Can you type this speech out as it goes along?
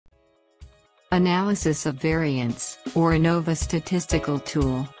Analysis of variance, or ANOVA statistical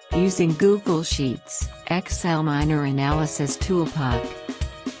tool, using Google Sheets, Excel minor analysis Toolpak.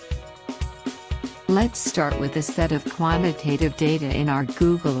 Let's start with a set of quantitative data in our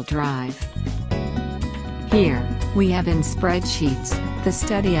Google Drive. Here, we have in spreadsheets, the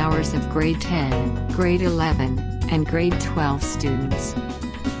study hours of grade 10, grade 11, and grade 12 students.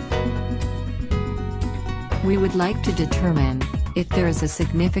 We would like to determine if there is a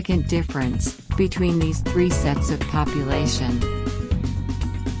significant difference between these three sets of population.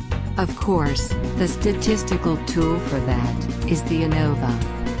 Of course, the statistical tool for that is the ANOVA.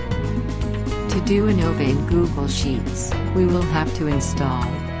 To do ANOVA in Google Sheets, we will have to install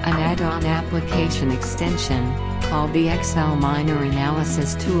an add-on application extension called the Excel Minor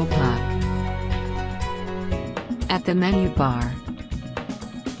Analysis Toolpak. At the menu bar,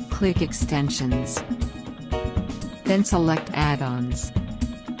 click Extensions. Then select Add-ons.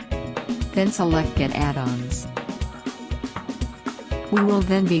 Then select Get Add-ons. We will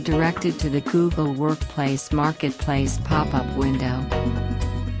then be directed to the Google Workplace Marketplace pop-up window.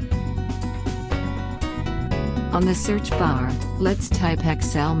 On the search bar, let's type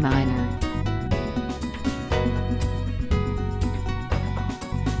Excel Minor.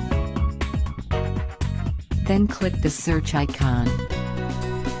 Then click the search icon.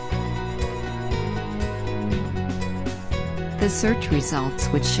 The search results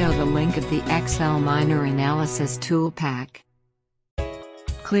would show the link of the Excel Minor Analysis Toolpak.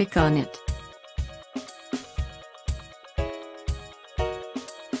 Click on it.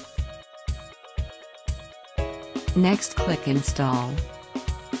 Next, click Install.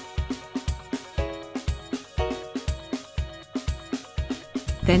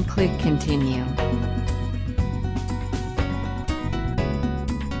 Then click Continue.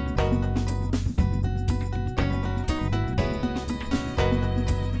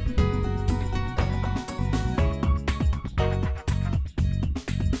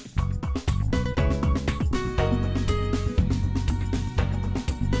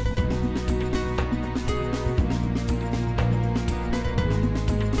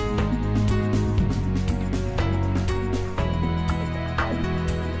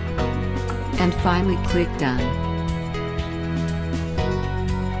 And finally click Done.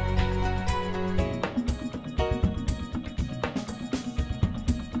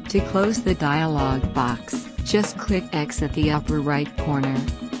 To close the dialog box, just click X at the upper right corner.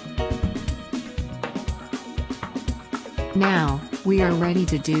 Now, we are ready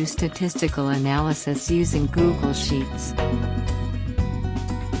to do statistical analysis using Google Sheets.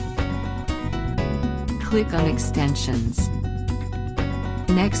 Click on Extensions.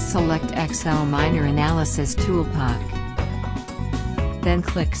 Next, select Excel Minor Analysis Toolpak. Then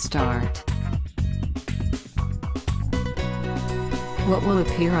click Start. What will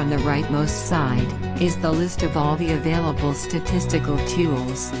appear on the rightmost side is the list of all the available statistical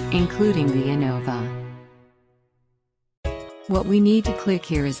tools, including the ANOVA. What we need to click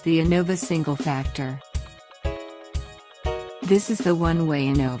here is the ANOVA single factor. This is the one-way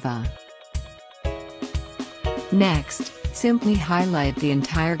ANOVA. Next, simply highlight the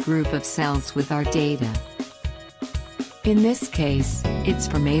entire group of cells with our data. In this case, it's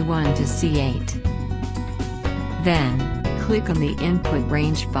from A1 to C8. Then, click on the input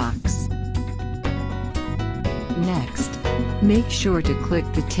range box. Next, make sure to click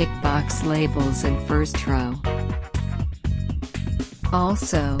the tick box labels in first row.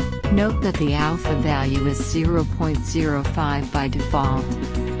 Also, note that the alpha value is 0.05 by default.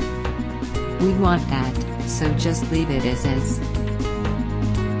 We want that, so just leave it as is.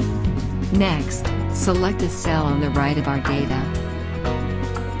 Next, select a cell on the right of our data.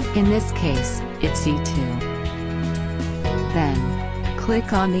 In this case, it's C2. Then,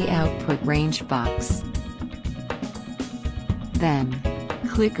 click on the output range box. Then,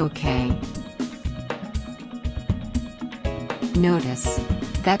 click OK. Notice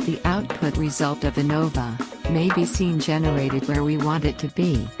that the output result of ANOVA may be seen generated where we want it to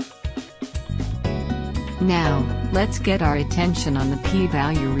be. Now, let's get our attention on the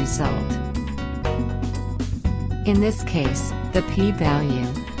p-value result. In this case, the p-value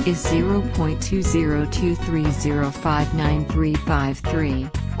is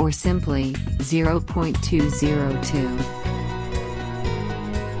 0.2023059353, or simply 0.202.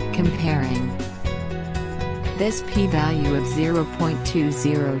 Comparing. This p-value of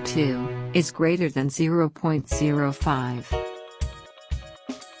 0.202 is greater than 0.05.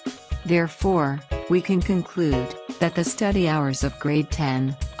 Therefore, we can conclude that the study hours of grade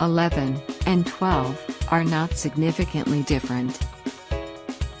 10, 11, and 12 are not significantly different.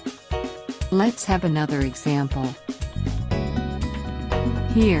 Let's have another example.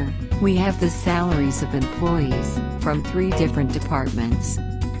 Here, We have the salaries of employees from 3 different departments: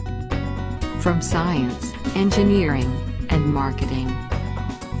 from science, engineering, and marketing.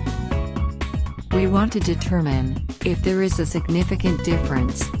 We want to determine if there is a significant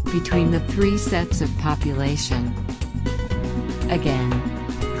difference between the 3 sets of population. Again,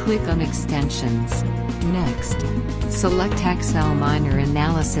 click on Extensions. Next, select Excel Minor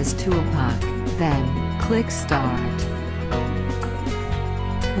Analysis Toolpak, then click Start.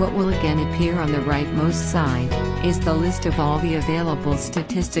 What will again appear on the rightmost side is the list of all the available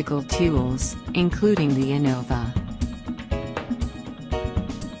statistical tools, including the ANOVA.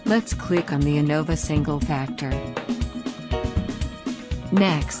 Let's click on the ANOVA single factor.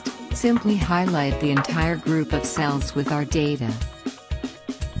 Next, simply highlight the entire group of cells with our data.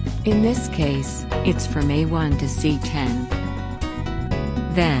 In this case, it's from A1 to C10.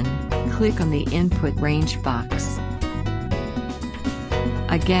 Then, click on the Input Range box.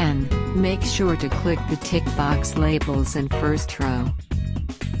 Again, make sure to click the tick box labels in first row.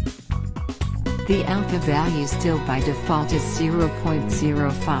 The alpha value still by default is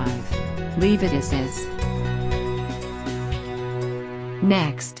 0.05. Leave it as is.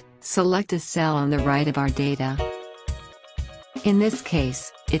 Next, select a cell on the right of our data. In this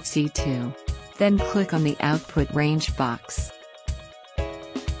case, it's C2. Then click on the Output Range box.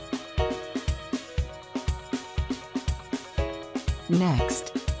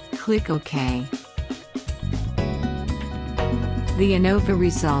 Next, click OK. The ANOVA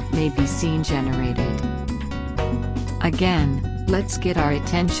result may be seen generated. Again, let's get our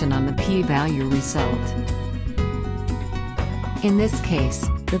attention on the p-value result. In this case,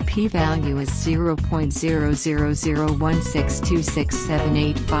 the p-value is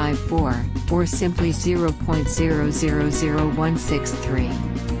 0.0001626784, or simply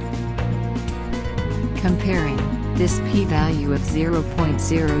 0.000163. Comparing, this p-value of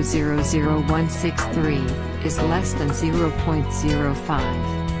 0.000163 is less than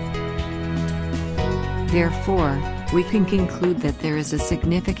 0.05. Therefore, we can conclude that there is a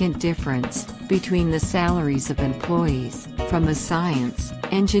significant difference between the salaries of employees from the science,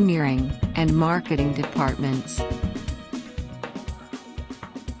 engineering, and marketing departments.